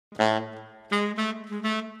I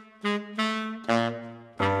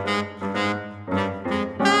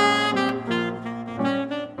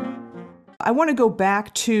want to go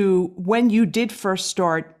back to when you did first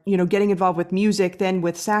start, getting involved with music, then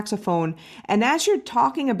with saxophone. And as you're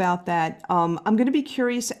talking about that, I'm going to be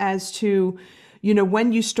curious as to,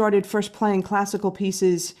 when you started first playing classical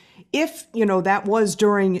pieces, if, that was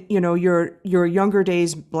during, your younger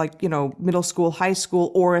days, like, middle school, high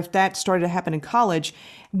school, or if that started to happen in college,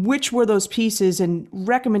 which were those pieces and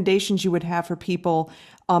recommendations you would have for people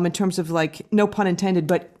in terms of, like, no pun intended,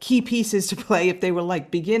 but key pieces to play if they were like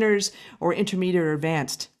beginners or intermediate or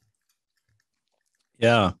advanced?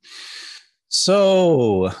 Yeah.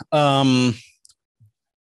 So I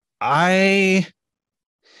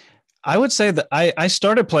would say that I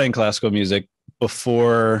started playing classical music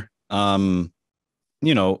before, at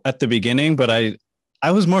the beginning, but I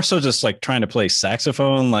was more so just like trying to play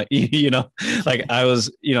saxophone, like, like I was,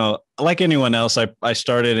 like anyone else, I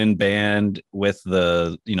started in band with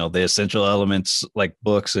the essential elements, like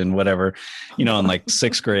books and whatever, in like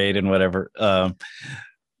sixth grade and whatever. I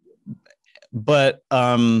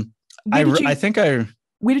think where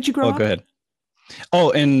did you grow up? Go ahead. Oh,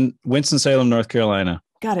 in Winston-Salem, North Carolina.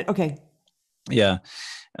 Got it. Okay. Yeah.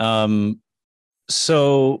 But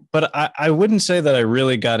I wouldn't say that I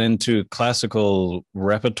really got into classical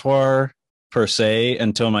repertoire per se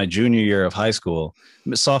until my junior year of high school,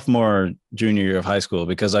 junior year of high school,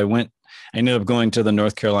 because I ended up going to the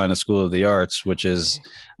North Carolina School of the Arts, which is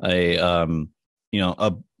it's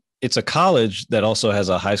a college that also has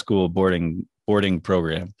a high school boarding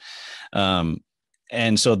program.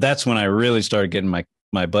 And so that's when I really started getting my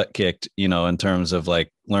butt kicked, in terms of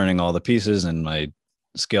like learning all the pieces and my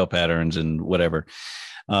scale patterns and whatever.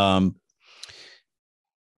 And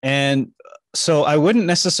so I wouldn't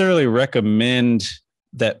necessarily recommend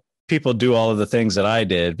that people do all of the things that I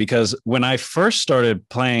did, because when I first started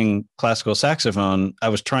playing classical saxophone, I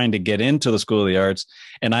was trying to get into the School of the Arts,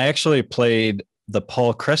 and I actually played the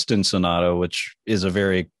Paul Creston Sonata, which is a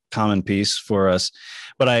very common piece for us.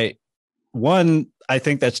 But I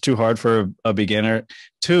think that's too hard for a beginner.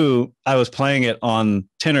 Two, I was playing it on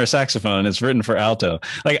tenor saxophone, and it's written for alto.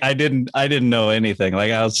 Like I didn't know anything.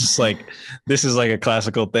 Like I was just like, this is like a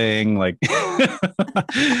classical thing. Like,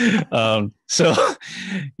 so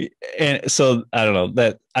I don't know,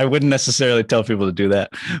 that I wouldn't necessarily tell people to do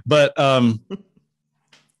that. But now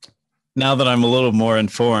that I'm a little more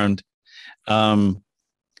informed, I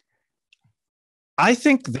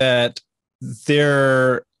think that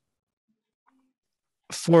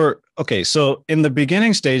so in the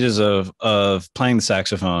beginning stages of playing the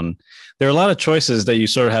saxophone, there are a lot of choices that you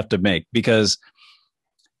sort of have to make, because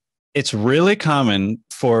it's really common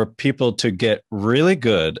for people to get really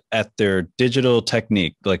good at their digital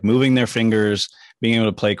technique, like moving their fingers, being able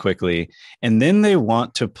to play quickly. And then they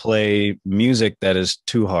want to play music that is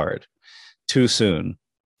too hard, too soon.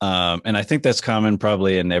 And I think that's common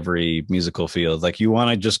probably in every musical field. Like you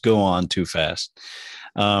want to just go on too fast.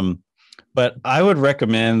 But I would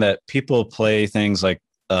recommend that people play things like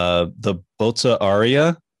the Bozza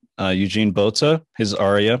aria, Eugene Bozza, his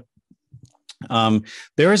aria.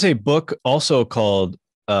 There is a book also called,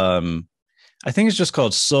 I think it's just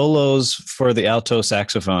called Solos for the Alto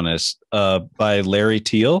Saxophonist by Larry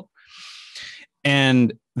Teal.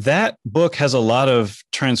 And that book has a lot of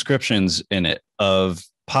transcriptions in it of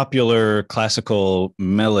popular classical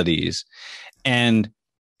melodies. And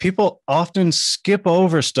people often skip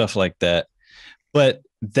over stuff like that, but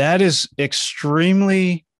that is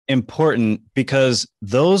extremely important, because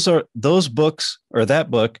those books, or that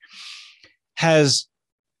book, has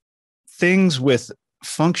things with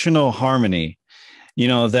functional harmony,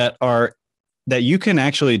 that you can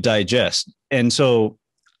actually digest. And so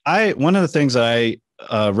one of the things I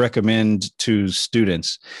recommend to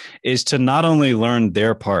students is to not only learn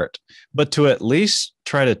their part, but to at least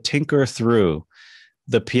try to tinker through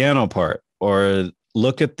the piano part or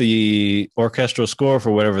look at the orchestral score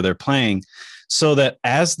for whatever they're playing, so that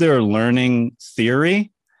as they're learning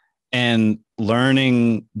theory and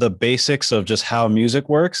learning the basics of just how music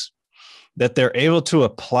works, that they're able to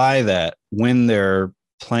apply that when they're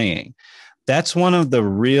playing. That's one of the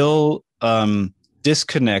real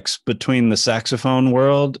disconnects between the saxophone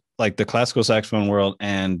world, like the classical saxophone world,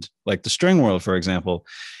 and like the string world, for example.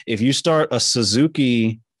 If you start a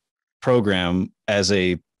Suzuki program as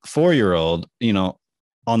a 4-year-old,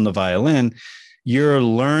 on the violin, you're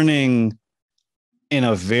learning in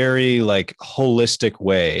a very like holistic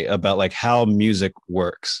way about like how music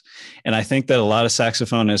works. And I think that a lot of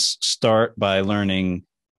saxophonists start by learning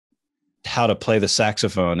how to play the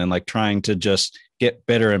saxophone and like trying to just get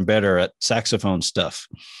better and better at saxophone stuff.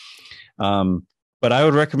 But I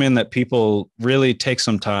would recommend that people really take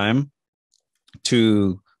some time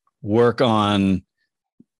to work on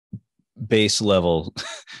base level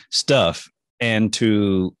stuff and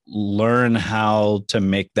to learn how to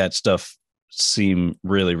make that stuff seem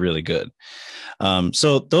really, really good.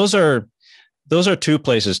 So those are two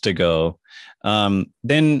places to go.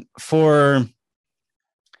 Then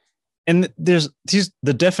and there's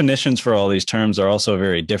the definitions for all these terms are also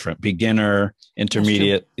very different: beginner,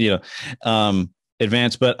 intermediate,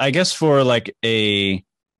 advanced. But I guess for like a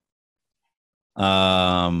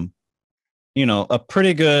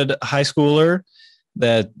pretty good high schooler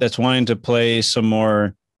that's wanting to play some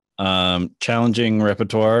more challenging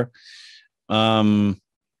repertoire.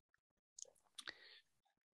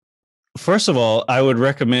 First of all, I would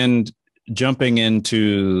recommend jumping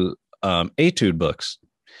into etude books.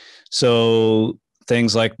 So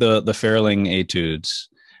things like the Fairling etudes,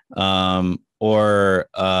 or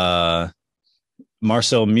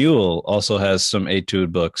Marcel Mule also has some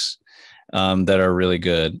etude books that are really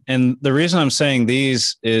good. And the reason I'm saying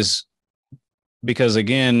these is because,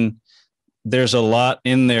 again, there's a lot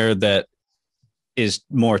in there that is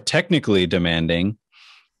more technically demanding,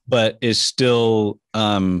 but is still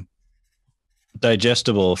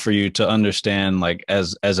digestible for you to understand, like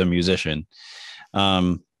as a musician.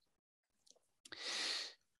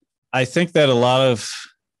 I think that a lot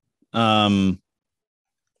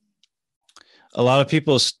of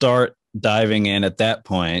people start diving in at that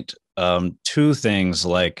point to things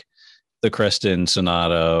like the Creston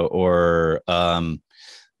Sonata, or a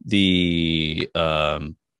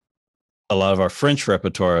lot of our French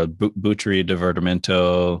repertoire, Boutry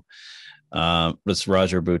Divertimento, that's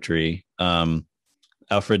Roger Boutry,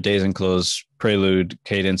 Alfred Desenclos' Prelude,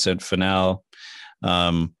 Cadence, and Finale.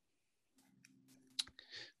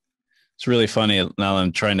 It's really funny now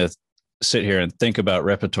I'm trying to sit here and think about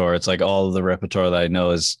repertoire. It's like all of the repertoire that I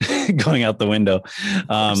know is going out the window.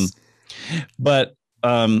 But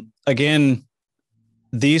again,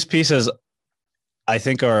 these pieces I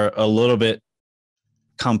think are a little bit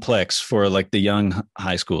complex for like the young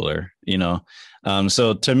high schooler,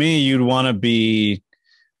 so to me, you'd want to be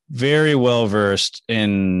very well versed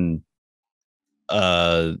in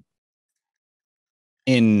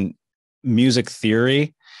music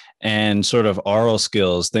theory and sort of aural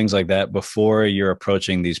skills, things like that, before you're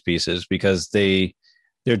approaching these pieces, because they're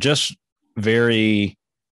just very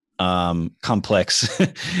complex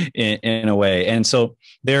in a way. And so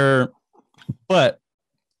but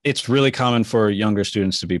it's really common for younger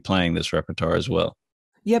students to be playing this repertoire as well.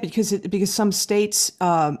 Yeah, because some states,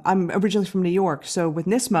 I'm originally from New York, so with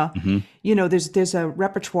NISMA, there's a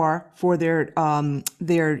repertoire for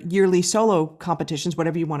their yearly solo competitions,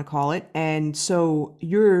 whatever you want to call it, and so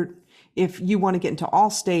if you want to get into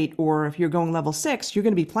all state, or if you're going level 6, you're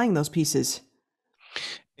going to be playing those pieces.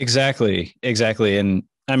 Exactly, and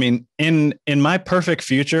I mean, in my perfect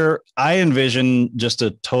future, I envision just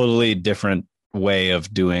a totally different way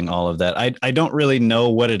of doing all of that. I don't really know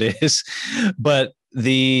what it is, but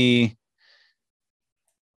the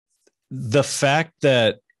fact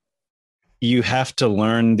that you have to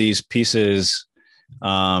learn these pieces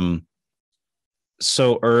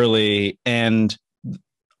so early, and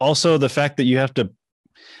also the fact that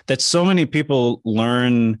that so many people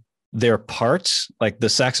learn their parts, like the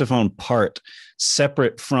saxophone part,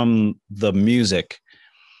 separate from the music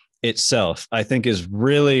itself, I think is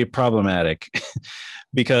really problematic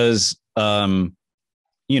because,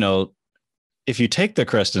 if you take the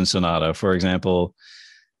Creston Sonata, for example,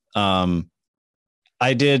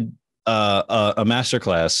 I did a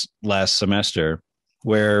masterclass last semester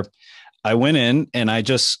where I went in and I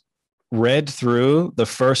just read through the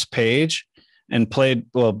first page and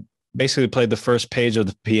basically played the first page of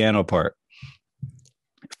the piano part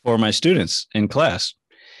for my students in class.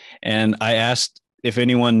 And I asked if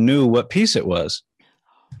anyone knew what piece it was.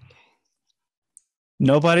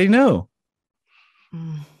 Nobody knew.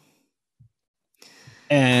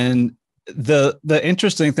 And the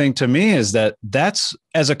interesting thing to me is that's,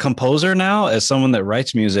 as a composer now, as someone that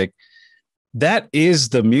writes music, that is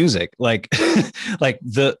the music. Like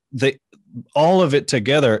the all of it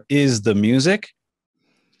together is the music.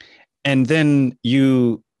 And then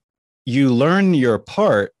you learn your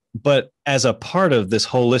part, but as a part of this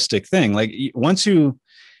holistic thing. Like once you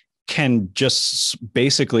can just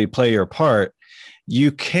basically play your part,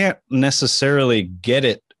 you can't necessarily get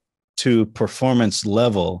it to performance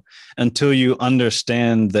level until you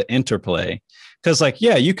understand the interplay. Because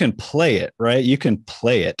you can play it, right? You can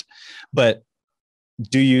play it, but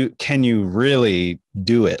can you really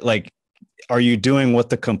do it? Like are you doing what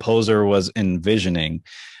the composer was envisioning?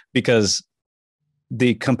 Because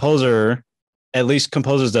the composer, at least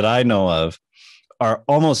composers that I know of, are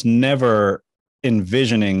almost never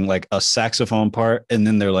envisioning like a saxophone part and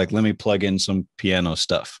then they're like, let me plug in some piano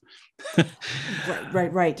stuff.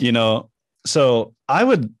 Right. You know, so I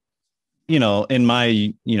would, you know, in my,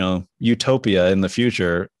 you know, utopia in the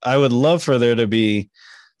future, I would love for there to be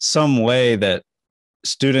some way that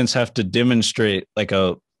students have to demonstrate like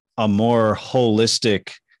a more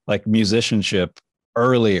holistic like musicianship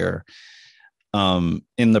earlier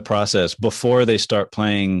in the process before they start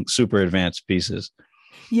playing super advanced pieces.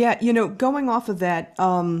 Yeah, going off of that,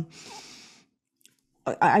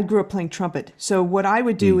 I grew up playing trumpet. So what I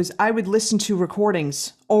would do Mm, is I would listen to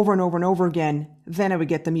recordings over and over and over again. Then I would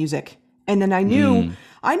get the music. And then I knew mm,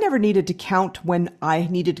 I never needed to count when I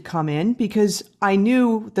needed to come in because I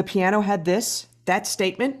knew the piano had that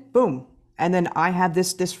statement, boom. And then I have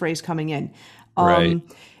this phrase coming in. right.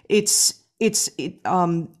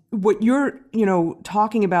 Um, what you're,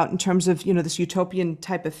 talking about in terms of, this utopian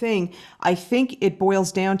type of thing, I think it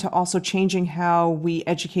boils down to also changing how we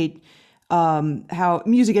educate how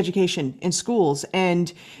music education in schools.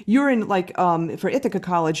 And you're in for Ithaca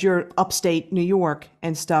College, you're upstate New York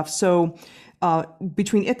and stuff. So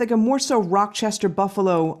between Ithaca, more so Rochester,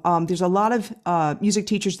 Buffalo, there's a lot of music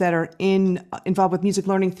teachers that are involved with music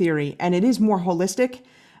learning theory, and it is more holistic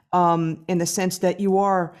in the sense that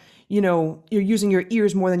you're using your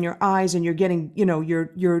ears more than your eyes, and you're getting,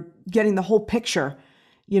 you're getting the whole picture,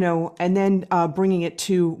 and then bringing it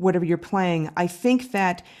to whatever you're playing. I think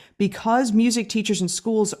that because music teachers in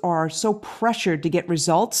schools are so pressured to get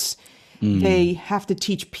results, they Mm, have to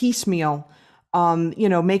teach piecemeal,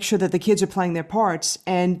 make sure that the kids are playing their parts.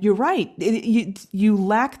 And you're right, you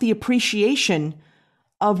lack the appreciation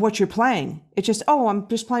of what you're playing. It's just, oh, I'm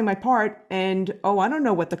just playing my part, and oh, I don't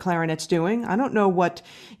know what the clarinet's doing. I don't know what,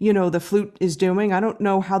 the flute is doing. I don't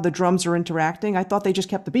know how the drums are interacting. I thought they just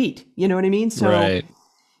kept the beat. You know what I mean? So right.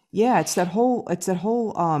 yeah, it's that whole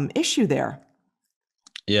issue there.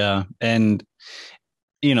 Yeah. And,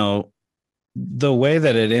 you know, the way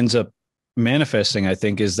that it ends up manifesting, I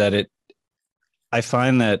think, is that I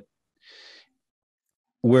find that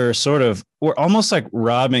we're almost like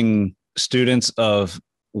robbing students of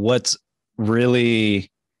what's really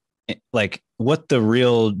like what the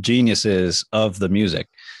real genius is of the music.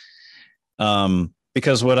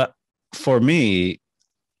 Because for me,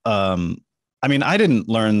 um, I mean, I didn't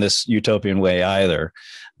learn this utopian way either,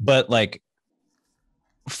 but like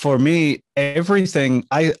for me, everything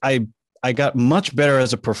I got much better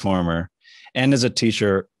as a performer and as a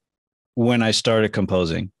teacher when I started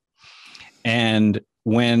composing. And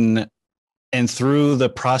when and through the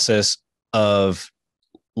process of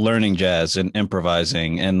learning jazz and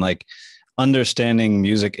improvising and like understanding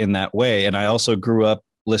music in that way. And I also grew up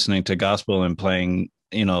listening to gospel and playing,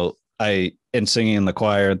 and singing in the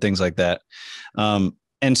choir and things like that.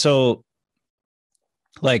 And so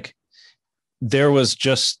like there was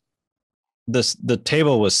just the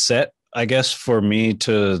table was set, I guess, for me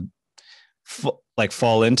to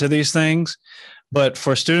fall into these things. But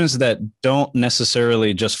for students that don't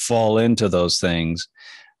necessarily just fall into those things,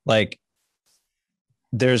 like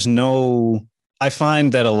there's no, I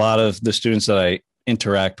find that a lot of the students that I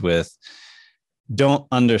interact with don't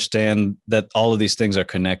understand that all of these things are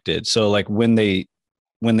connected. So like when they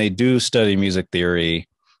do study music theory,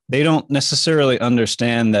 they don't necessarily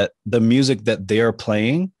understand that the music that they're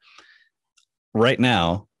playing right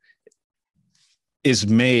now is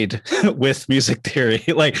made with music theory.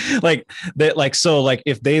 like that, like, so like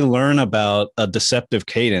if they learn about a deceptive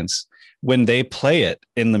cadence, when they play it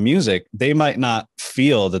in the music, they might not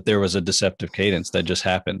feel that there was a deceptive cadence that just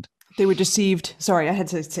happened. They were deceived. Sorry, I had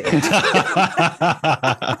to say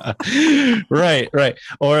Right.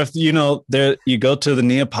 Or if there you go to the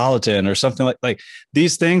Neapolitan or something like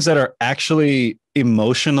these things that are actually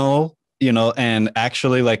emotional, and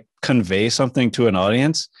actually like convey something to an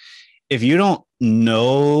audience. If you don't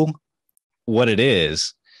know what it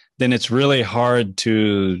is, then it's really hard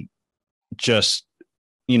to just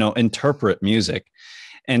interpret music.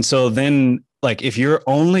 And so then like if you're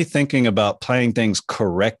only thinking about playing things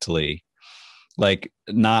correctly, like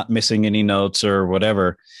not missing any notes or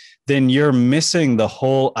whatever, then you're missing the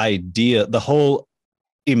whole idea, the whole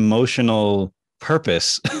emotional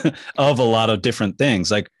purpose of a lot of different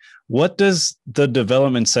things. Like, what does the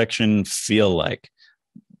development section feel like?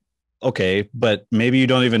 Okay, but maybe you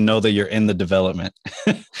don't even know that you're in the development.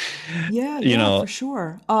 Yeah, for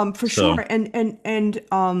sure. For So sure. And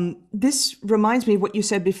this reminds me of what you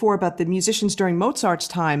said before about the musicians during Mozart's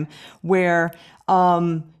time, where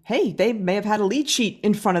hey, they may have had a lead sheet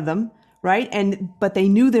in front of them, right? But they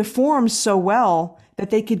knew their forms so well that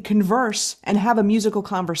they could converse and have a musical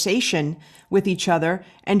conversation with each other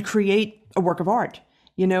and create a work of art,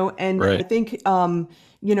 and I Right. think, I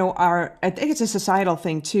think it's a societal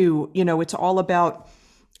thing too. It's all about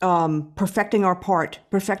perfecting our part.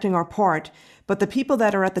 But the people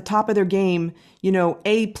that are at the top of their game,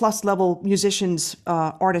 A+ level musicians,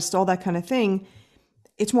 artists, all that kind of thing,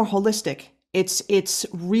 it's more holistic. It's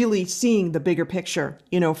really seeing the bigger picture,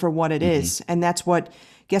 for what it Hmm. is, and that's what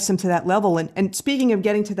gets them to that level. And speaking of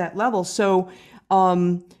getting to that level, so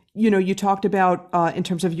you talked about in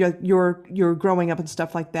terms of your growing up and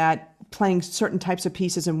stuff like that, playing certain types of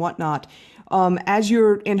pieces and whatnot. As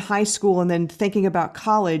you're in high school and then thinking about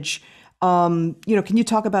college, can you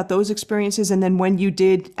talk about those experiences? And then when you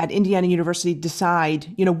did at Indiana University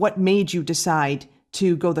decide, what made you decide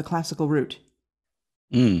to go the classical route?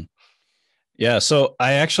 Mm. Yeah. So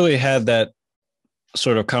I actually had that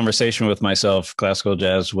sort of conversation with myself, classical,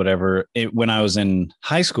 jazz, whatever, when I was in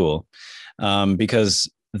high school,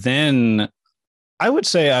 because then I would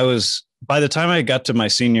say by the time I got to my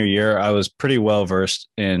senior year, I was pretty well versed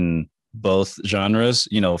in both genres,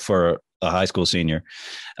 for a high school senior.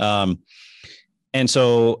 Um, and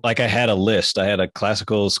so like I had a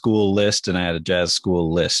classical school list and I had a jazz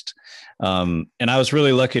school list. And I was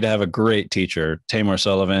really lucky to have a great teacher, Tamar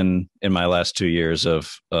Sullivan, in my last 2 years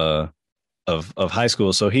of high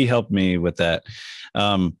school. So he helped me with that.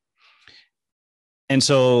 Um, and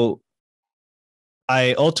so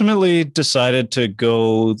I ultimately decided to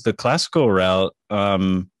go the classical route,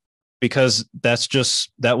 because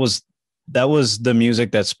that was the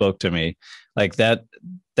music that spoke to me. Like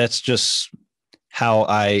that's just how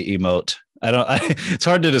I emote. It's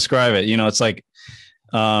hard to describe it. It's like,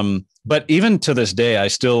 but even to this day, I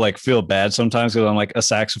still like feel bad sometimes because I'm like a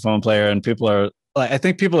saxophone player and people are like, I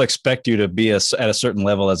think people expect you to be at a certain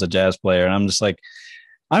level as a jazz player. And I'm just like,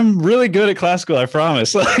 I'm really good at classical, I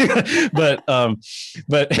promise. But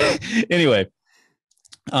anyway,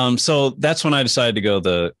 so that's when I decided to go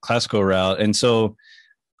the classical route. And so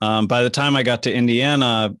by the time I got to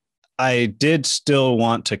Indiana, I did still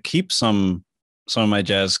want to keep some of my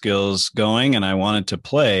jazz skills going, and I wanted to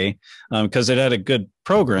play because it had a good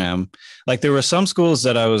program. Like there were some schools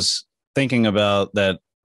that I was thinking about that,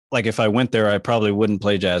 like if I went there, I probably wouldn't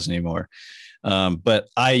play jazz anymore. But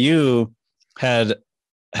IU had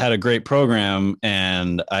a great program,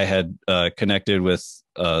 and I had connected with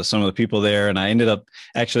some of the people there, and I ended up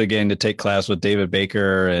actually getting to take class with David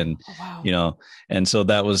Baker, and Oh, wow. and so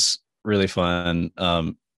that was really fun.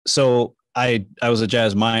 So I was a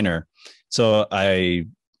jazz minor, so I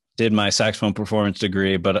did my saxophone performance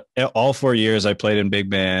degree, but all 4 years I played in big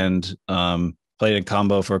band, played in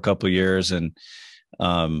combo for a couple of years, and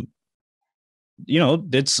um,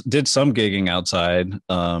 did some gigging outside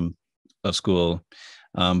of school,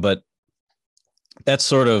 but that's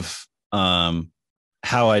sort of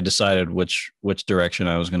how I decided which direction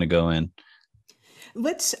I was going to go in.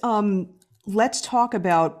 Let's let's talk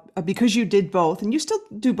about, because you did both and you still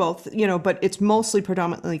do both, but it's mostly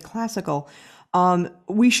predominantly classical.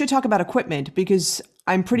 We should talk about equipment because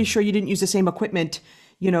I'm pretty sure you didn't use the same equipment,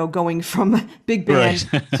 going from big band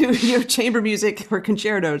Right. to chamber music or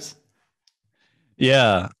concertos.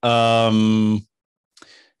 Yeah.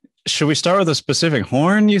 Should we start with a specific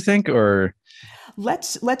horn, you think, or?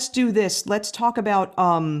 Let's do this. Let's talk about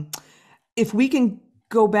if we can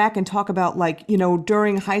go back and talk about, like,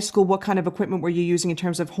 during high school, what kind of equipment were you using in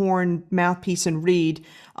terms of horn, mouthpiece, and reed,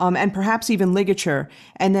 and perhaps even ligature.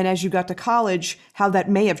 And then as you got to college, how that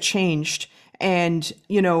may have changed, and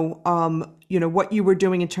what you were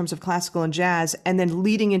doing in terms of classical and jazz, and then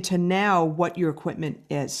leading into now what your equipment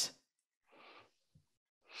is.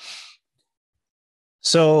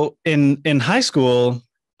 So in high school,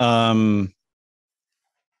 on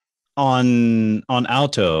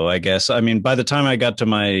alto, I guess. I mean, by the time I got to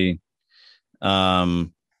my,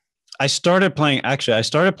 I started playing. Actually, I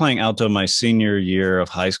started playing alto my senior year of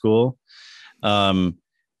high school, um,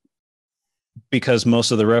 because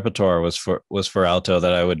most of the repertoire was for alto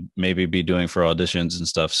that I would maybe be doing for auditions and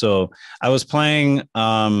stuff. So I was playing.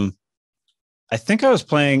 I think I was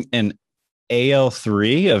playing an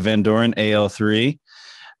AL3, a Van Doren AL3,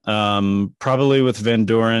 probably with Van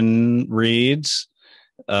Doren reeds.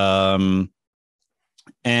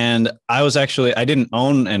 And I didn't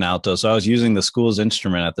own an alto, so I was using the school's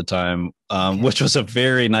instrument at the time, Okay. which was a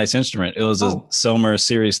very nice instrument. It was a Oh, Selmer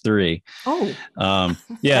Series 3. oh,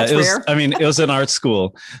 Yeah, that's it was, rare. I mean, it was an art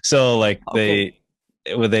school. So like Okay.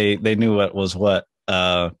 they knew what was what.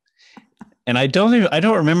 And I don't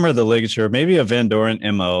remember the ligature, maybe a Van Doren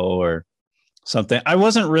MO, or something. I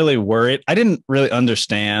wasn't really worried. I didn't really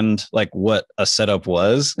understand like what a setup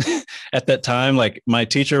was at that time. Like my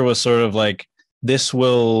teacher was sort of like, this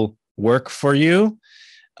will work for you.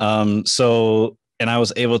 And I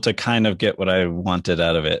was able to kind of get what I wanted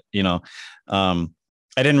out of it. I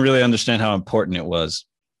didn't really understand how important it was.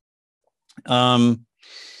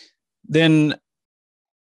 Then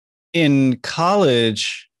in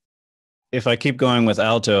college, if I keep going with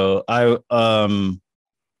alto, I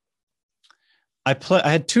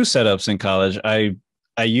had two setups in college. I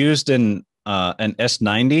used an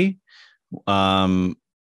S90,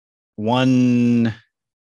 one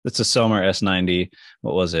that's a Selmer S90.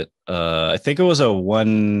 What was it? I think it was a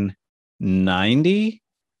 190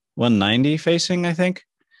 facing, I think.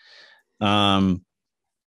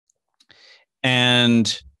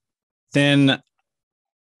 And then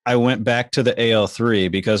I went back to the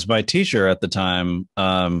AL3 because my teacher at the time,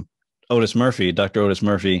 Dr. Otis Murphy,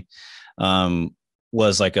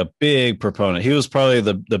 was like a big proponent. He was probably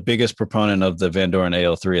the biggest proponent of the Van Doren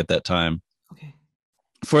AL3 at that time. Okay.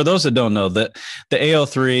 For those that don't know, that the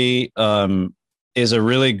AL3 is a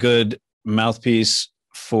really good mouthpiece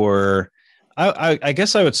for, I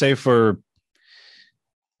guess I would say for,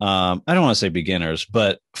 I don't want to say beginners,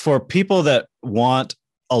 but for people that want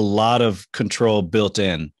a lot of control built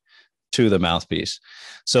in to the mouthpiece.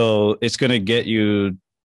 So it's going to get you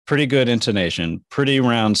pretty good intonation, pretty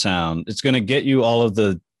round sound. It's going to get you all of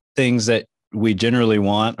the things that we generally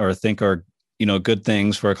want or think are, good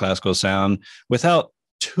things for a classical sound without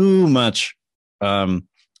too much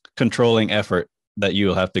controlling effort that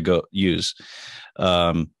you'll have to go use.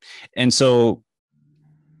 And so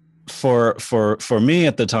for me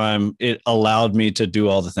at the time, it allowed me to do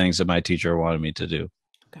all the things that my teacher wanted me to do.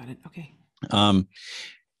 Got it. Okay.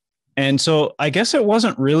 And so I guess it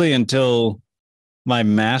wasn't really until my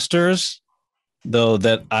master's, though,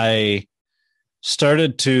 that I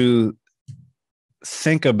started to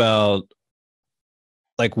think about,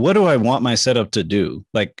 like, what do I want my setup to do?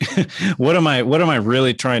 Like, what am I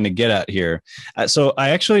really trying to get at here? So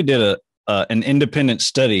I actually did an independent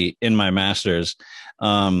study in my master's,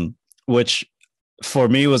 which for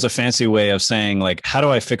me was a fancy way of saying, like, how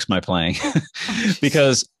do I fix my playing?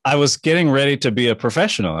 Because I was getting ready to be a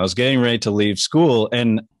professional. I was getting ready to leave school.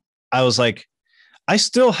 And I was like, I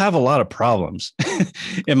still have a lot of problems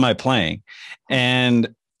in my playing.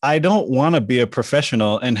 And I don't want to be a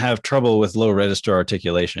professional and have trouble with low register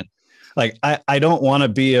articulation. Like, I don't want to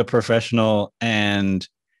be a professional and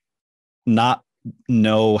not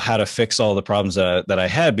know how to fix all the problems that I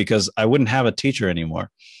had, because I wouldn't have a teacher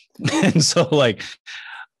anymore. And so, like,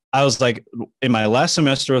 I was like, in my last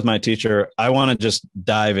semester with my teacher, I want to just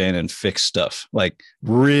dive in and fix stuff, like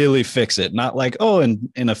really fix it. Not like, oh,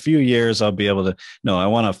 in a few years I'll be able to. No, I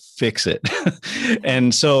want to fix it.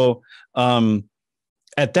 And so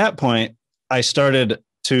at that point, I started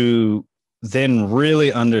to then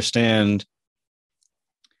really understand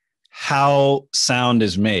how sound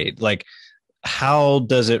is made. Like, how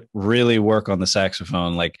does it really work on the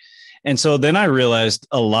saxophone? Like, and so then I realized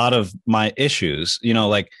a lot of my issues,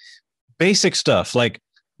 like basic stuff, like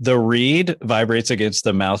the reed vibrates against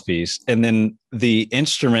the mouthpiece and then the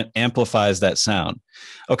instrument amplifies that sound.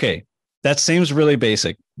 Okay, that seems really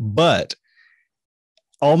basic, but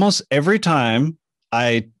almost every time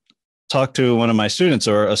I talk to one of my students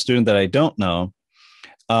or a student that I don't know,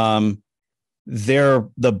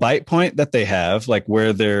 the bite point that they have, like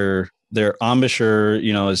where their embouchure,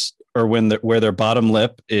 is, or where their bottom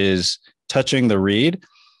lip is touching the reed,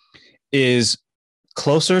 is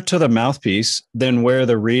closer to the mouthpiece than where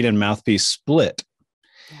the reed and mouthpiece split.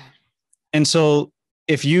 Yeah. And so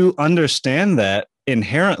if you understand that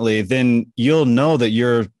inherently, then you'll know that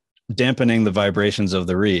you're dampening the vibrations of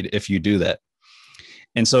the reed if you do that.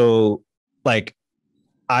 And so, like,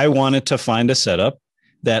 I wanted to find a setup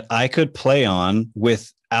that I could play on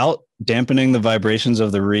without dampening the vibrations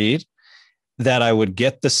of the reed, that I would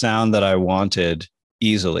get the sound that I wanted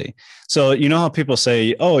easily. So, how people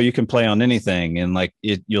say, oh, you can play on anything and like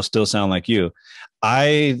you'll still sound like you.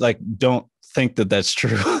 I don't think that that's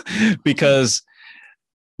true because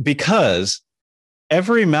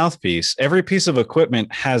every mouthpiece, every piece of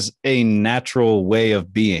equipment has a natural way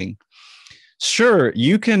of being. Sure,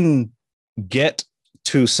 you can get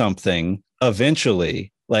to something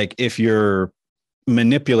eventually, like if you're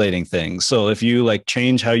manipulating things. So if you like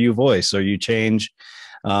change how you voice, or you change,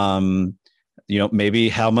 maybe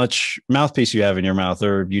how much mouthpiece you have in your mouth,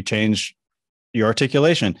 or you change your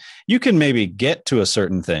articulation, you can maybe get to a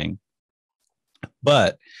certain thing.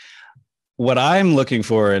 But what I'm looking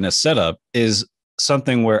for in a setup is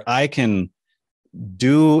something where I can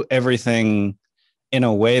do everything in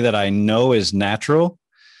a way that I know is natural,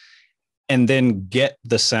 and then get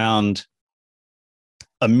the sound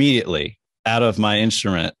immediately out of my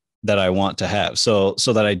instrument that I want to have. So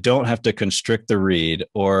that I don't have to constrict the reed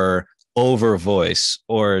or over voice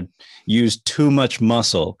or use too much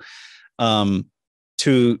muscle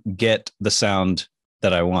to get the sound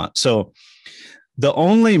that I want. So the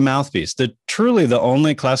only mouthpiece, truly the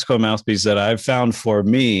only classical mouthpiece that I've found for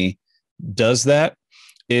me does that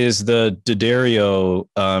is the D'Addario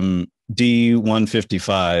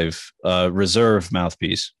D155 reserve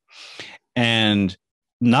mouthpiece. And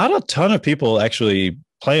not a ton of people actually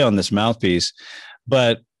play on this mouthpiece,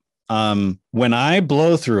 but when I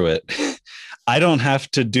blow through it, I don't have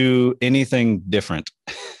to do anything different.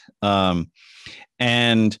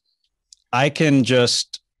 And I can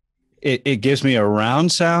just, it gives me a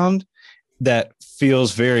round sound that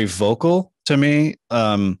feels very vocal to me.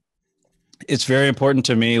 It's very important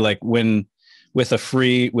to me, like with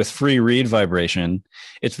free reed vibration,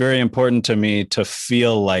 it's very important to me to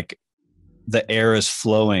feel like the air is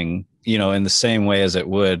flowing, in the same way as it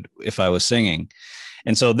would if I was singing.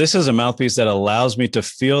 And so this is a mouthpiece that allows me to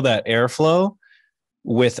feel that airflow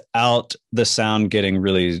without the sound getting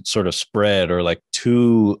really sort of spread or like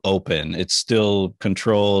too open. It's still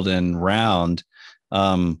controlled and round,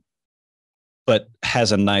 but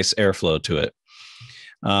has a nice airflow to it.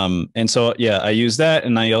 And so, yeah, I use that.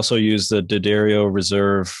 And I also use the D'Addario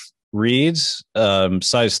Reserve reeds,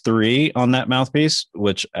 size 3 on that mouthpiece,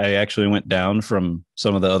 which I actually went down from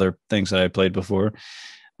some of the other things that I played before.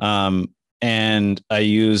 And I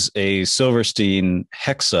use a Silverstein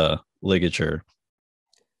Hexa ligature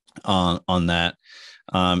on that.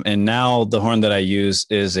 And now the horn that I use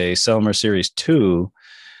is a Selmer Series 2,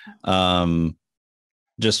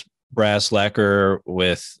 just brass lacquer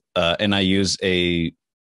with, and I use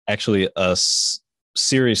actually a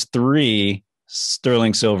Series 3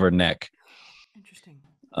 sterling silver neck. Interesting.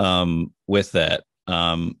 With that.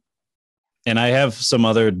 And I have some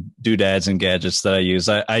other doodads and gadgets that I use.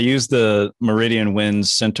 I use the Meridian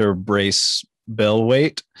Winds center brace bell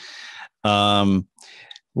weight,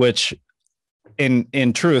 which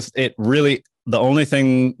in truth, it really, the only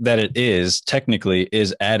thing that it is technically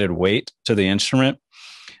is added weight to the instrument.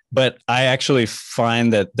 But I actually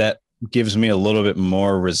find that gives me a little bit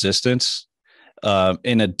more resistance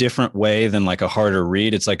in a different way than like a harder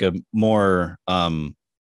reed. It's like a more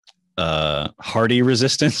hardy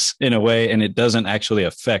resistance in a way, and it doesn't actually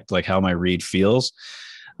affect like how my reed feels.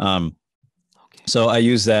 So I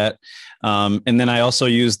use that. And then I also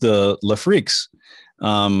use the Lafriques,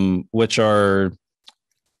 which are,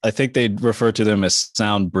 I think they refer to them as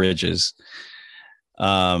sound bridges.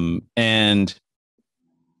 And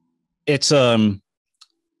it's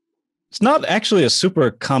not actually a super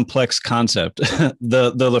complex concept.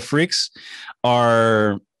 The Lafriques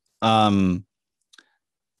are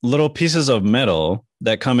little pieces of metal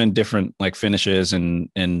that come in different like finishes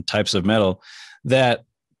and types of metal that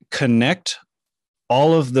connect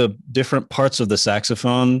all of the different parts of the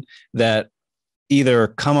saxophone that either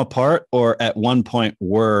come apart or at one point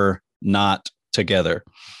were not together.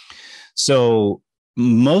 So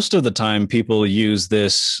most of the time people use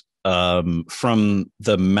this from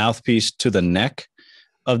the mouthpiece to the neck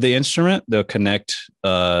of the instrument. They'll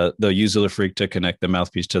use the Lafrique to connect the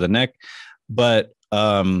mouthpiece to the neck. But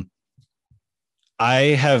I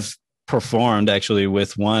have performed actually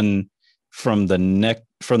with one from the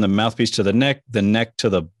mouthpiece to the neck to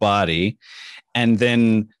the body, and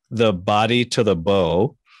then the body to the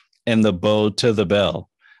bow, and the bow to the bell.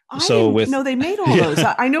 I didn't know they made all those.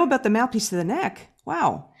 I know about the mouthpiece to the neck.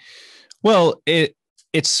 Wow. Well,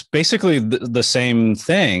 it's basically the same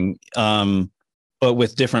thing, but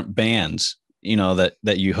with different bands,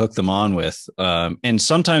 that you hook them on with. And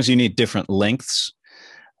sometimes you need different lengths.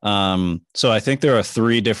 So I think there are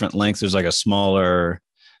 3 different lengths. There's like a smaller,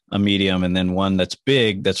 a medium, and then one that's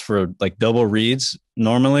big, that's for like double reeds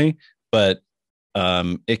normally, but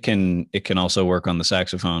it can also work on the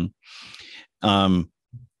saxophone. And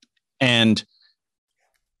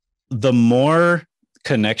the more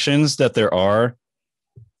connections that there are,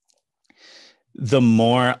 the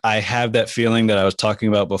more I have that feeling that I was talking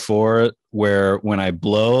about before, where when I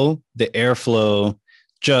blow, the airflow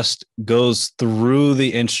just goes through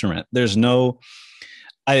the instrument. There's no,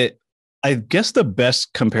 I guess the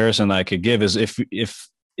best comparison I could give is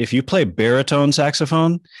if you play baritone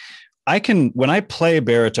saxophone, when I play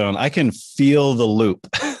baritone, I can feel the loop,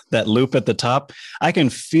 that loop at the top. I can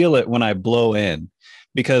feel it when I blow in,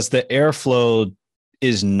 because the airflow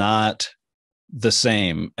is not the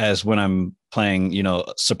same as when I'm playing,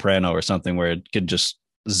 soprano or something, where it could just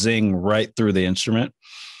zing right through the instrument.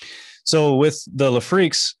 So with the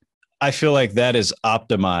Lafreaks, I feel like that is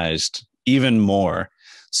optimized even more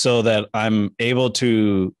so that I'm able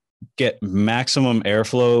to get maximum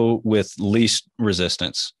airflow with least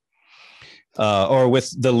resistance, or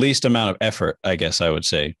with the least amount of effort, I guess I would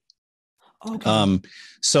say. Okay.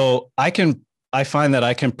 So I find that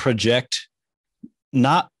I can project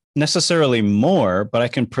not necessarily more, but I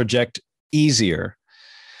can project easier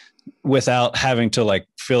without having to like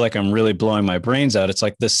feel like I'm really blowing my brains out. It's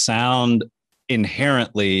like the sound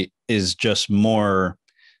inherently is just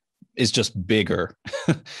bigger.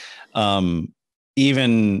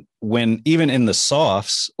 Even in the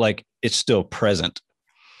softs, like it's still present,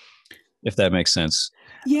 if that makes sense.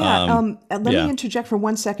 Yeah, let me Yeah. interject for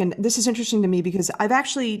 1 second. This is interesting to me because I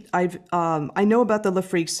know about the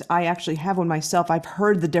Lafreaks. I actually have one myself. I've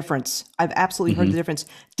heard the difference. I've absolutely heard Mm-hmm. the difference.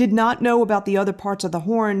 Did not know about the other parts of the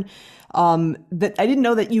horn. That I didn't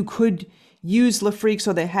know that you could use Lafreaks,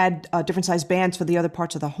 so they had different size bands for the other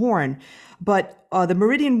parts of the horn. But the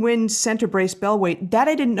Meridian Wind center brace bell weight, that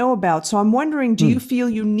I didn't know about. So I'm wondering, do you feel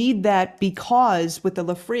you need that because with the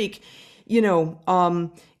Lafreak,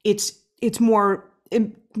 it's more, it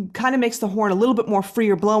kind of makes the horn a little bit more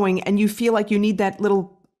freer blowing, and you feel like you need that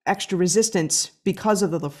little extra resistance because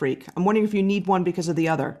of the Lafreak. I'm wondering if you need one because of the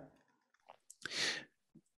other.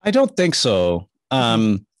 I don't think so.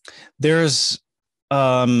 Okay. There's,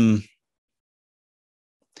 um,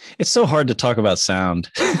 it's so hard to talk about sound.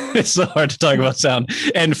 It's so hard to talk about sound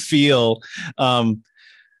and feel.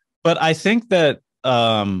 But I think that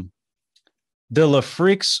the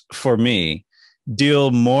Lafreaks for me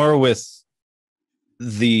deal more with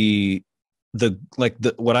the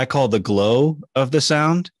what I call the glow of the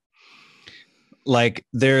sound. Like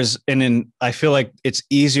I feel like it's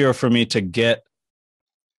easier for me to get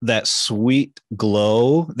that sweet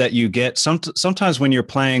glow that you get sometimes when you're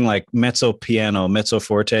playing like mezzo piano, mezzo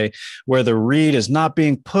forte, where the reed is not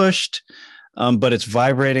being pushed, but it's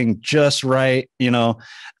vibrating just right.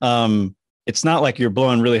 It's not like you're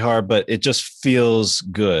blowing really hard, but it just feels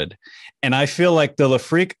good. And I feel like the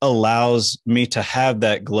Lafreak allows me to have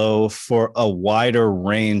that glow for a wider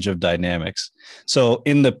range of dynamics. So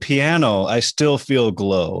in the piano, I still feel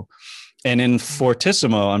glow. And in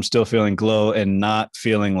fortissimo, I'm still feeling glow and not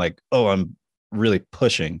feeling like, oh, I'm really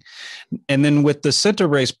pushing. And then with the center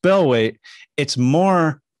brace bell weight, it's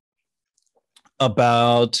more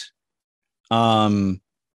about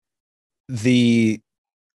the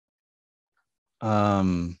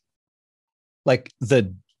like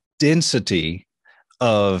the density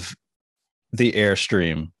of the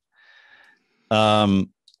airstream,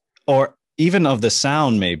 or even of the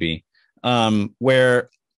sound, maybe, where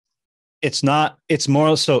it's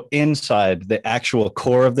more so inside the actual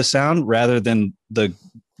core of the sound rather than the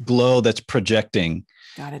glow that's projecting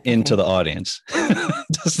Got it. into Okay. the audience.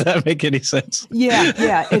 Does that make any sense?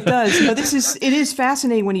 Yeah, it does. No, it is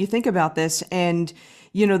fascinating when you think about this. And,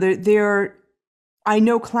 I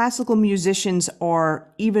know classical musicians are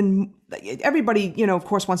even, everybody, of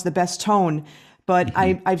course wants the best tone, but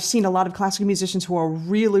Mm-hmm. I've seen a lot of classical musicians who are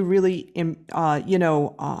really, really, into,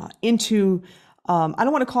 I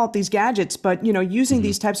don't want to call it these gadgets, but, using Mm-hmm.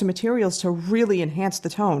 these types of materials to really enhance the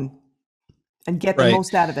tone and get the Right.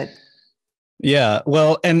 most out of it. Yeah.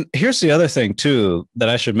 Well, and here's the other thing too that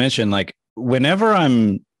I should mention. Like whenever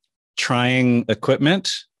I'm trying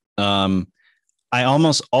equipment, I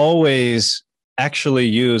almost always actually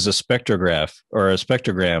use a spectrograph or a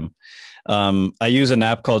spectrogram. I use an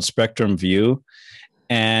app called Spectrum View,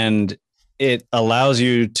 and it allows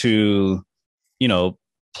you to,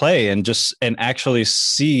 play and actually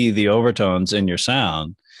see the overtones in your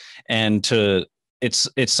sound. And it's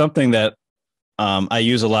something that I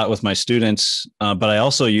use a lot with my students, but I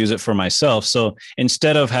also use it for myself. So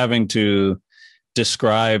instead of having to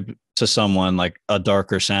describe to someone like a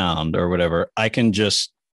darker sound or whatever, I can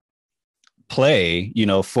just play,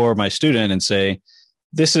 for my student and say,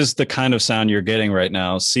 this is the kind of sound you're getting right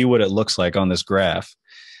now. See what it looks like on this graph.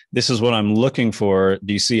 This is what I'm looking for.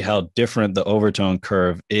 Do you see how different the overtone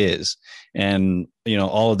curve is? And,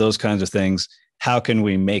 all of those kinds of things. How can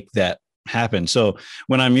we make that happen? So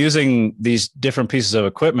when I'm using these different pieces of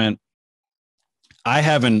equipment, I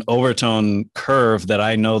have an overtone curve that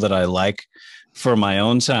I know that I like for my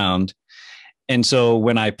own sound. And so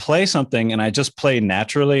when I play something and I just play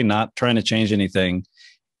naturally, not trying to change anything,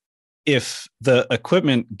 if the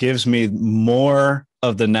equipment gives me more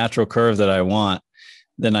of the natural curve that I want,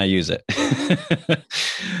 then I use it.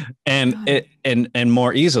 and Got it. and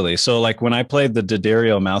more easily. So like when I played the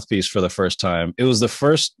D'Addario mouthpiece for the first time, it was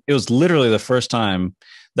literally the first time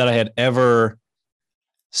that I had ever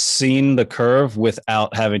seen the curve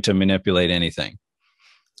without having to manipulate anything.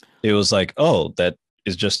 it was like, oh, that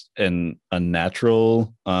is just a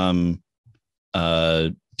natural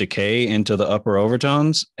decay into the upper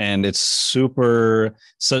overtones, and it's a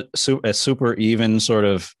super even sort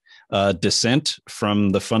of descent from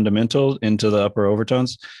the fundamental into the upper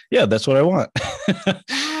overtones. Yeah, that's what I want.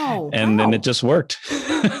 Wow. And then it Wow. just worked.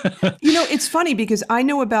 It's funny because I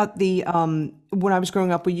know about the when I was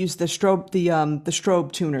growing up, we used the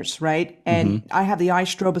strobe tuners, right? And Hmm. I have the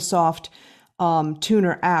iStrobosoft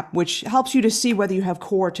tuner app, which helps you to see whether you have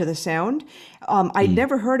core to the sound. I'd Mm.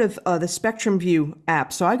 never heard of the Spectrum View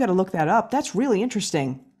app, so I got to look that up. That's really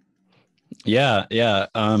interesting. Yeah, yeah.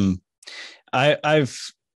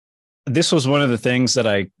 I've this was one of the things that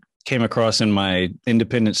I came across in my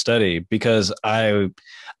independent study, because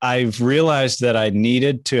I've realized that I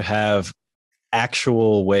needed to have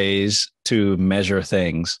actual ways to measure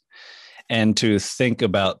things and to think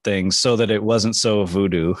about things so that it wasn't so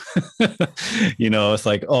voodoo. It's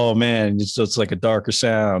like, oh man, it's like a darker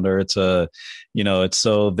sound, or it's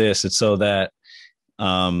so this, it's so that.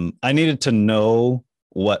 I needed to know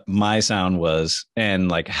what my sound was and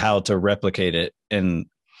like how to replicate it. And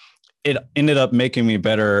it ended up making me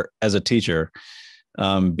better as a teacher,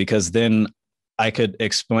 because then I could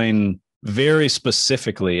explain very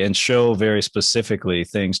specifically and show very specifically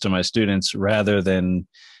things to my students, rather than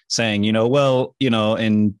saying, well,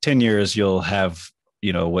 in 10 years, you'll have,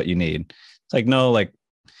 what you need. It's like, no, like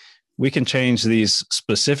we can change these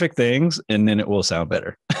specific things and then it will sound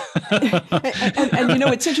better.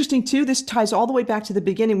 It's interesting too. This ties all the way back to the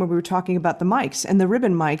beginning when we were talking about the mics and the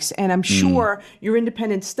ribbon mics. And I'm Mm. sure your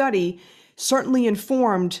independent study certainly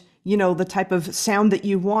informed, the type of sound that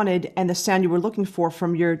you wanted and the sound you were looking for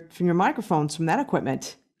from your microphones, from that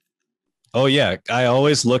equipment. Oh yeah, I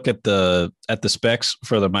always look at the specs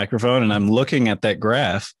for the microphone, and I'm looking at that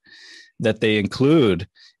graph that they include,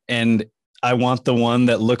 and I want the one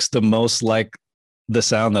that looks the most like the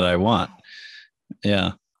sound that I want.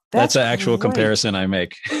 Yeah. That's That's an actual great. comparison I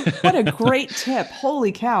make. What a great tip.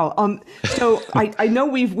 Holy cow. So I know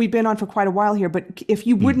we've been on for quite a while here, but if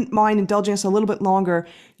you Mm, wouldn't mind indulging us a little bit longer,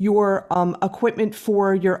 your equipment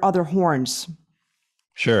for your other horns.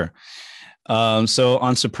 sure. So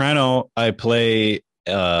on soprano, I play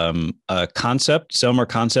a Selmer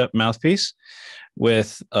concept mouthpiece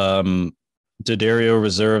with D'Addario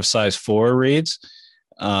Reserve size 4 reeds.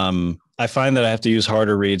 I find that I have to use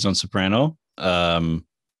harder reeds on soprano.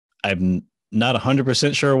 I'm not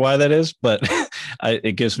 100% sure why that is, but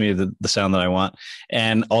it gives me the sound that I want.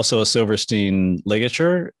 And also a Silverstein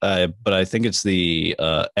ligature, but I think it's the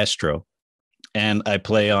Estro. And I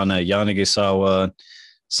play on a Yanagisawa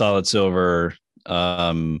solid silver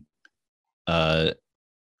uh,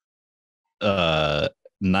 uh,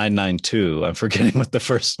 992. I'm forgetting what the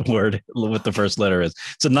first letter is.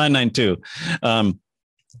 It's a 992.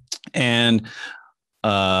 And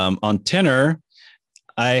on tenor,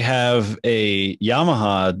 I have a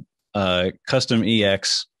Yamaha custom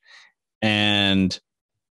EX,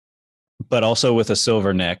 but also with a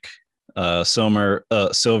silver neck, silver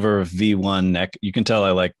V1 neck. You can tell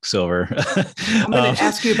I like silver. I'm going to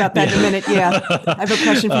ask you about that in a minute. Yeah, I have a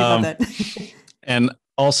question for you about that. And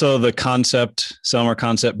also the Selmer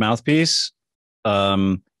concept mouthpiece,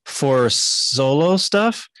 for solo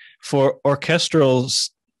stuff. For orchestral,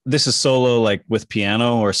 this is solo like with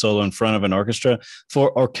piano or solo in front of an orchestra.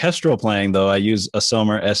 For orchestral playing, though, I use a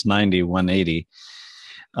Selmer S90 180.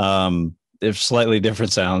 They're slightly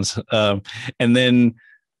different sounds. And then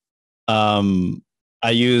I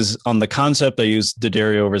use on the concept, I use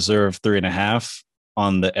D'Addario Reserve 3.5.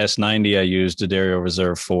 On the S90, I use D'Addario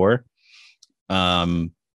Reserve 4.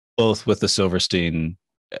 Both with the Silverstein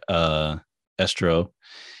Estro.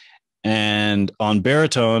 And on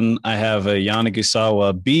baritone, I have a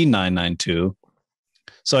Yanagisawa B992.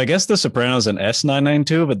 So I guess the soprano is an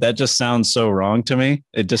S992, but that just sounds so wrong to me.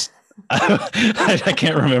 It just, I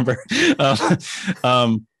can't remember.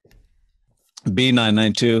 Um,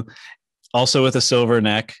 B992, also with a silver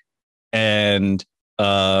neck, and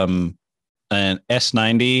an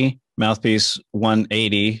S90 mouthpiece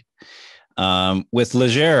 180, with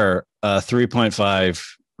Leger 3.5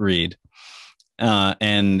 reed,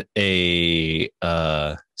 and a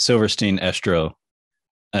Silverstein Estro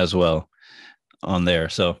as well on there.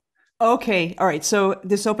 So Okay. All right. So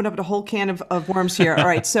this opened up a whole can of worms here. All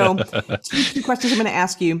right. So two questions I'm going to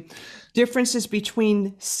ask you. Differences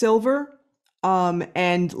between silver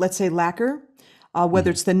and let's say lacquer, whether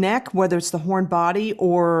mhm. it's the neck, whether it's the horn body,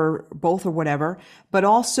 or both, or whatever. But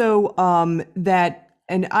also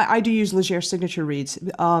and I do use Leger signature reeds.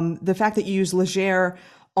 The fact that you use Leger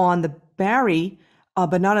on the Barry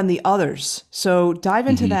but not on the others. So dive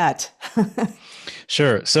into that.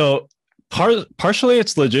 Sure. So partially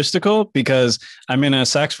it's logistical because I'm in a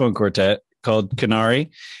saxophone quartet called Canary,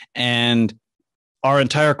 and our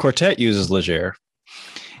entire quartet uses Legere.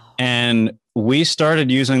 And we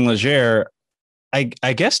started using Legere.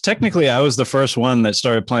 I guess technically I was the first one that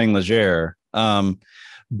started playing Legere.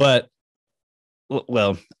 But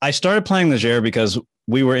well, I started playing Legere because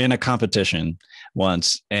we were in a competition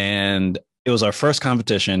once, and it was our first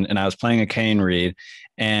competition, and I was playing a cane reed,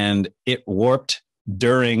 and it warped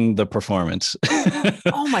during the performance.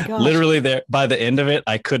 Oh my gosh. Literally there by the end of it,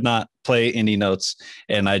 I could not play any notes,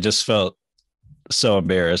 and I just felt so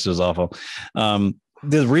embarrassed. It was awful.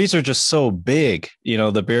 The reeds are just so big,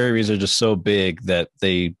 the berry reeds are just so big that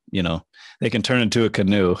they can turn into a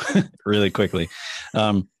canoe really quickly.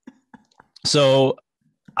 So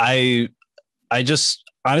I just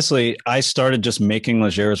honestly, I started just making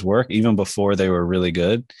Legere's work even before they were really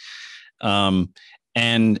good.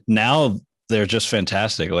 And now they're just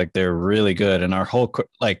fantastic. Like, they're really good. And our whole,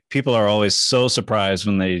 people are always so surprised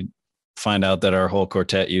when they find out that our whole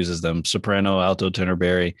quartet uses them: soprano, alto, tenor,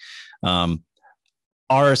 barry.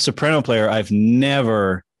 Our soprano player, I've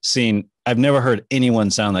never heard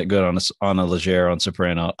anyone sound that good on a Legere on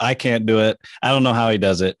soprano. I can't do it. I don't know how he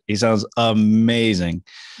does it. He sounds amazing.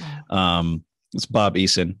 It's Bob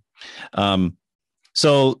Eason.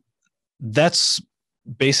 So that's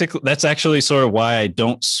actually sort of why I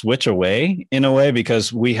don't switch away in a way,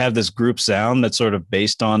 because we have this group sound that's sort of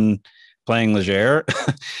based on playing Legere.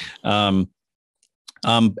 And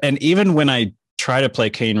even when I try to play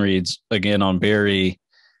cane reeds again on Barry,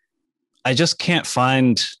 I just can't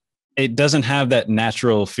find, it doesn't have that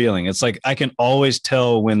natural feeling. It's like I can always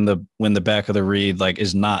tell when the back of the reed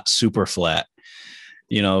is not super flat,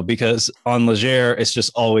 because on Legere it's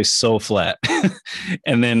just always so flat.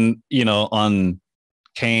 And then on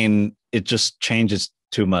cane it just changes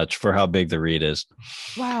too much for how big the reed is.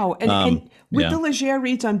 Wow. And with the Legere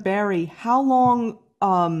reeds on Barry, how long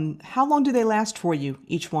do they last for you,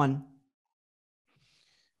 each one?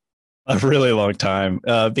 A really long time,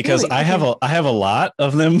 because really? Okay. I have a lot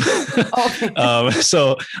of them. Okay.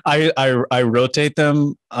 So I rotate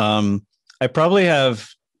them. I probably have,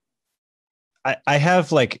 I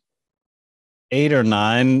have 8 or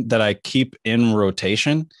 9 that I keep in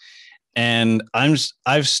rotation. And in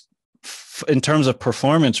terms of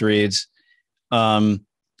performance reeds, I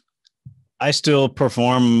still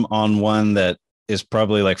perform on one that is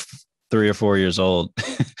probably 3 or 4 years old.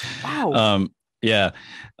 Wow. Yeah.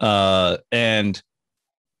 And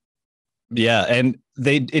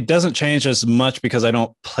it doesn't change as much because I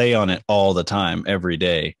don't play on it all the time, every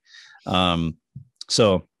day.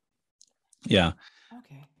 So yeah.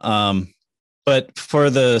 Okay. But for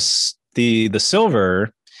the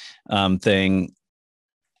silver, thing,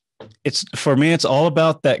 for me, it's all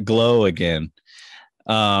about that glow again,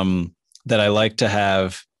 that I like to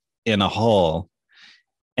have in a hull.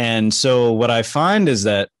 And so what I find is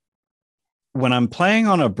that when I'm playing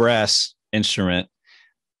on a brass instrument,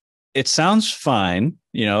 it sounds fine,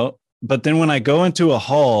 but then when I go into a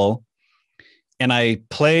hull and I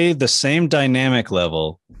play the same dynamic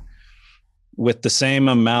level with the same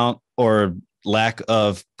amount or lack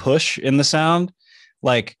of push in the sound,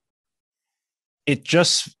 it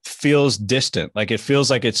just feels distant. It feels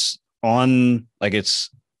like it's on,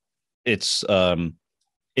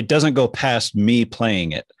 it doesn't go past me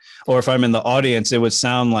playing it. Or if I'm in the audience, it would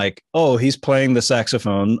sound like, oh, he's playing the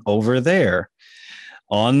saxophone over there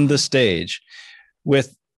on the stage.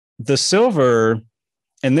 With the silver,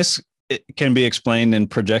 and this can be explained in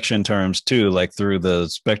projection terms too, through the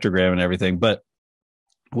spectrogram and everything. But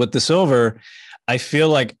with the silver, I feel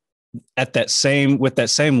like with that same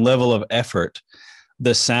level of effort,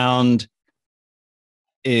 the sound,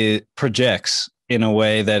 it projects in a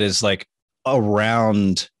way that is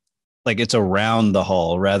around, it's around the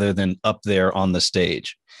hall rather than up there on the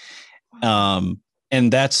stage. And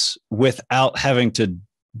that's without having to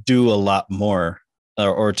do a lot more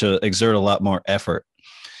or to exert a lot more effort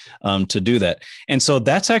to do that. And so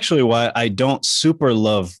that's actually why I don't super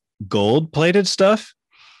love gold plated stuff,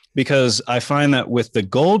 because I find that with the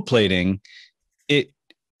gold plating, it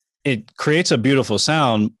creates a beautiful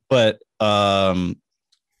sound, but for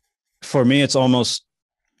me, it's almost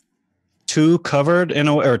too covered in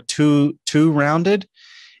a way, or too rounded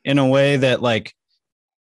in a way that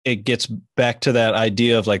it gets back to that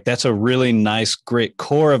idea of that's a really nice, great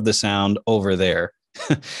core of the sound over there.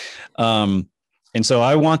 And so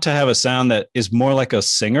I want to have a sound that is more like a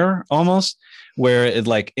singer almost, where it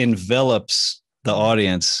envelops the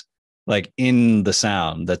audience like in the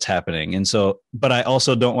sound that's happening. And so, but I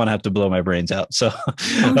also don't want to have to blow my brains out. So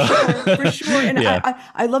For sure. And yeah.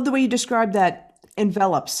 I love the way you describe that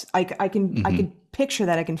envelops. I Hmm. can picture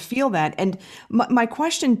that. I can feel that. And my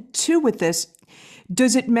question too with this,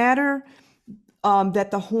 does it matter that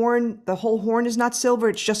the whole horn is not silver?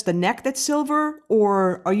 It's just the neck that's silver,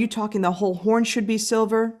 or are you talking the whole horn should be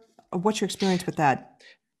silver? What's your experience with that?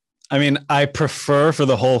 I mean, I prefer for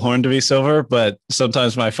the whole horn to be silver, but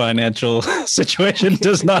sometimes my financial situation Okay,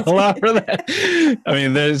 does not it's allow for that. I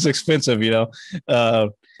mean, that is expensive, you know. Uh,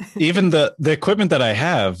 Even the equipment that I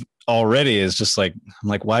have already is just like, I'm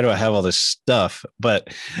like, why do I have all this stuff?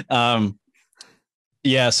 But um,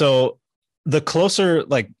 yeah, so the closer,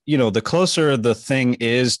 like, you know, the closer the thing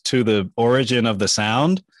is to the origin of the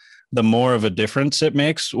sound, the more of a difference it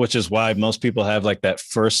makes, which is why most people have like that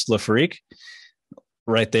first Lafrique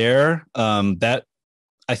right there. That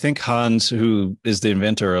I think Hans, who is the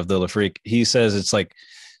inventor of the Lafrique, he says it's like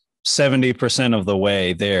 70% of the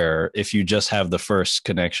way there if you just have the first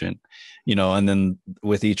connection, you know, and then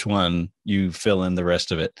with each one you fill in the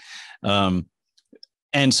rest of it. Um,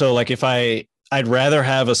 and so like if I'd rather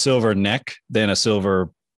have a silver neck than a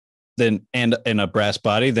silver and a brass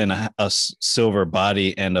body than a silver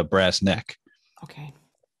body and a brass neck. Okay.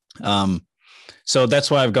 Um, so that's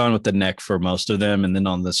why I've gone with the neck for most of them, and then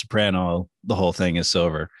on the soprano, the whole thing is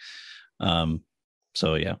silver. Um,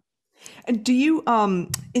 so yeah. And do you,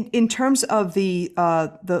 in terms of the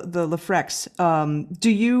Lafrex, do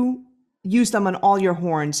you use them on all your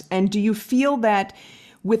horns? And do you feel that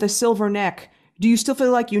with a silver neck, do you still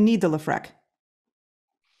feel like you need the Lafrec?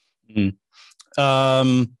 Mm.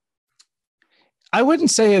 Um, I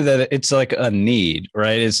wouldn't say that it's like a need,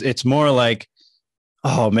 right? It's more like,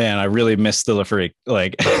 oh man, I really miss the Lafrique.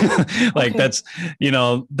 Like, like Okay. that's, you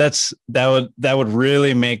know, that would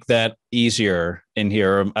really make that easier in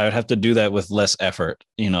here. I would have to do that with less effort,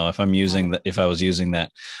 you know, if I'm Got using it. that, if I was using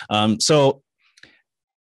that. So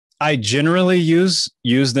I generally use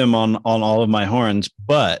them on all of my horns,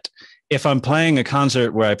 but if I'm playing a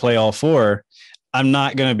concert where I play all four, I'm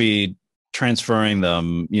not going to be transferring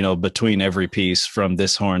them, you know, between every piece from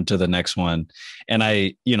this horn to the next one. And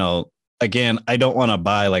I, you know, again, I don't want to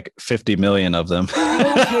buy like 50 million of them.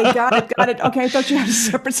 Okay, got it, got it. Okay, I thought you had a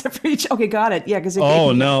separate each. Okay, got it. Yeah, because it Oh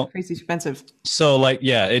can get no. crazy expensive. So like,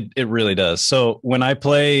 yeah, it really does. So when I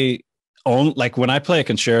play like when I play a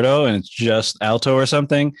concerto and it's just alto or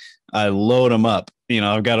something, I load them up. You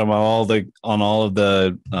know, I've got them on all of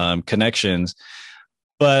the connections.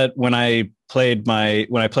 But when I play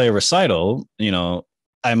a recital, you know,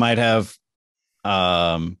 I might have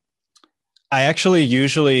um I actually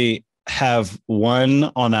usually have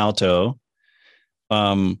one on alto,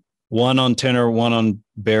 one on tenor, one on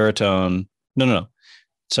baritone. No.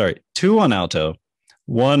 Sorry, two on alto,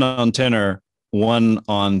 one on tenor, one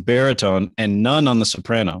on baritone, and none on the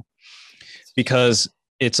soprano because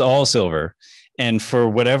it's all silver. And for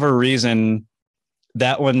whatever reason,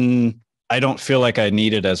 that one I don't feel like I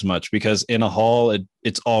need it as much because in a hall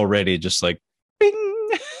it's already just like bing.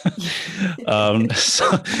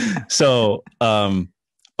 So, so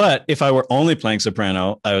but if I were only playing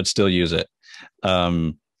soprano, I would still use it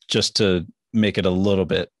just to make it a little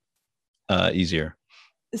bit easier.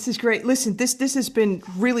 This is great. Listen, this has been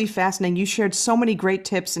really fascinating. You shared so many great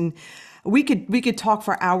tips, and we could talk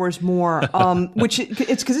for hours more.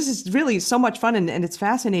 It's because this is really so much fun and it's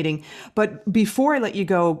fascinating. But before I let you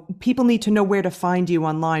go, people need to know where to find you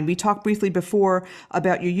online. We talked briefly before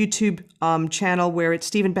about your YouTube channel where it's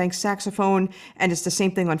Stephen Banks Saxophone, and it's the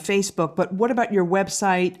same thing on Facebook. But what about your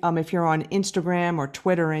website? If you're on Instagram or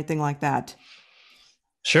Twitter or anything like that.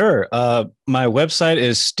 Sure. My website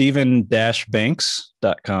is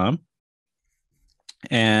stephen-banks.com.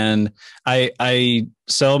 And I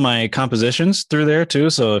sell my compositions through there too.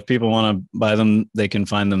 So if people want to buy them, they can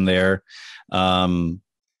find them there. Um,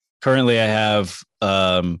 Currently, I have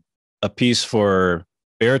a piece for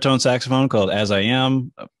baritone saxophone called As I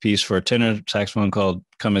Am, a piece for tenor saxophone called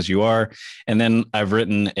Come As You Are, and then I've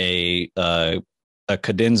written a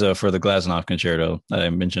cadenza for the Glazunov concerto that I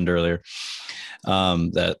mentioned earlier.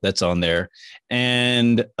 That's on there,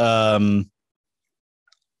 and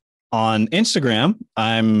on Instagram,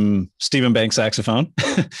 I'm Stephen Banks Saxophone,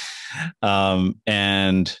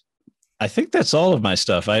 and I think that's all of my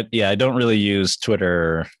stuff. I don't really use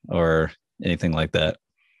Twitter or anything like that.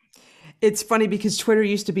 It's funny because Twitter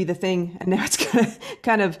used to be the thing, and now it's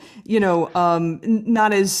kind of,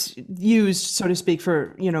 not as used, so to speak,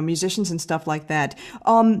 for, musicians and stuff like that.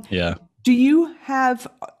 Yeah. Do you have,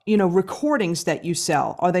 recordings that you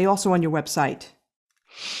sell? Are they also on your website?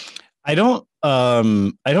 I don't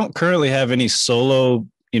currently have any solo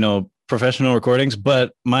professional recordings,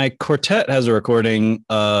 but my quartet has a recording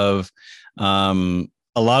of a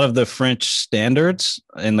lot of the French standards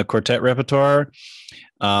in the quartet repertoire.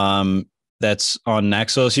 That's on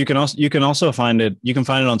Naxos. You can also find it. You can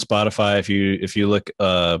find it on Spotify if you look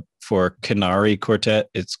for Kenari Quartet.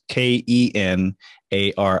 It's Kenari.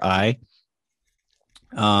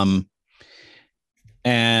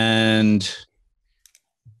 And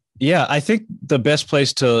yeah, I think the best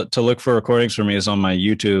place to look for recordings for me is on my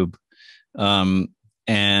YouTube.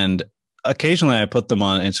 And occasionally I put them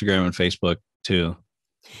on Instagram and Facebook too.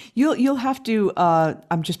 You'll have to,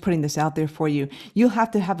 I'm just putting this out there for you. You'll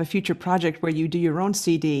have to have a future project where you do your own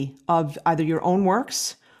CD of either your own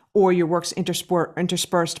works or your works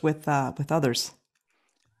interspersed with others.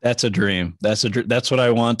 That's a dream. That's what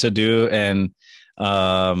I want to do. And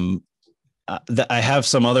I have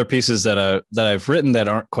some other pieces that I've written that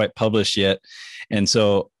aren't quite published yet. And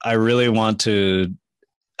so I really want to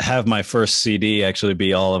have my first CD actually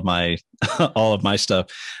be all of my all of my stuff.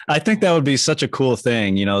 I think that would be such a cool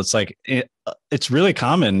thing. It's like it's really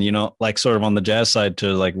common, like sort of on the jazz side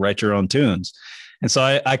to like write your own tunes. And so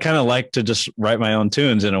I kind of like to just write my own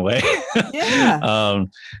tunes in a way. Yeah.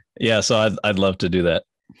 Yeah. So I'd love to do that.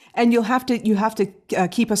 And you have to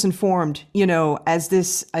keep us informed,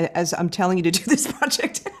 as I'm telling you to do this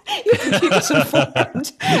project, you have to keep us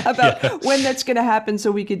informed about when that's going to happen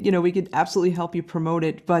so we could absolutely help you promote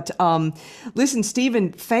it. But listen,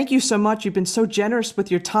 Stephen, thank you so much. You've been so generous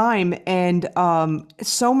with your time and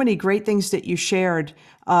so many great things that you shared.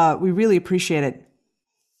 We really appreciate it.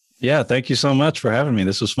 Yeah. Thank you so much for having me.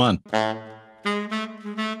 This was fun.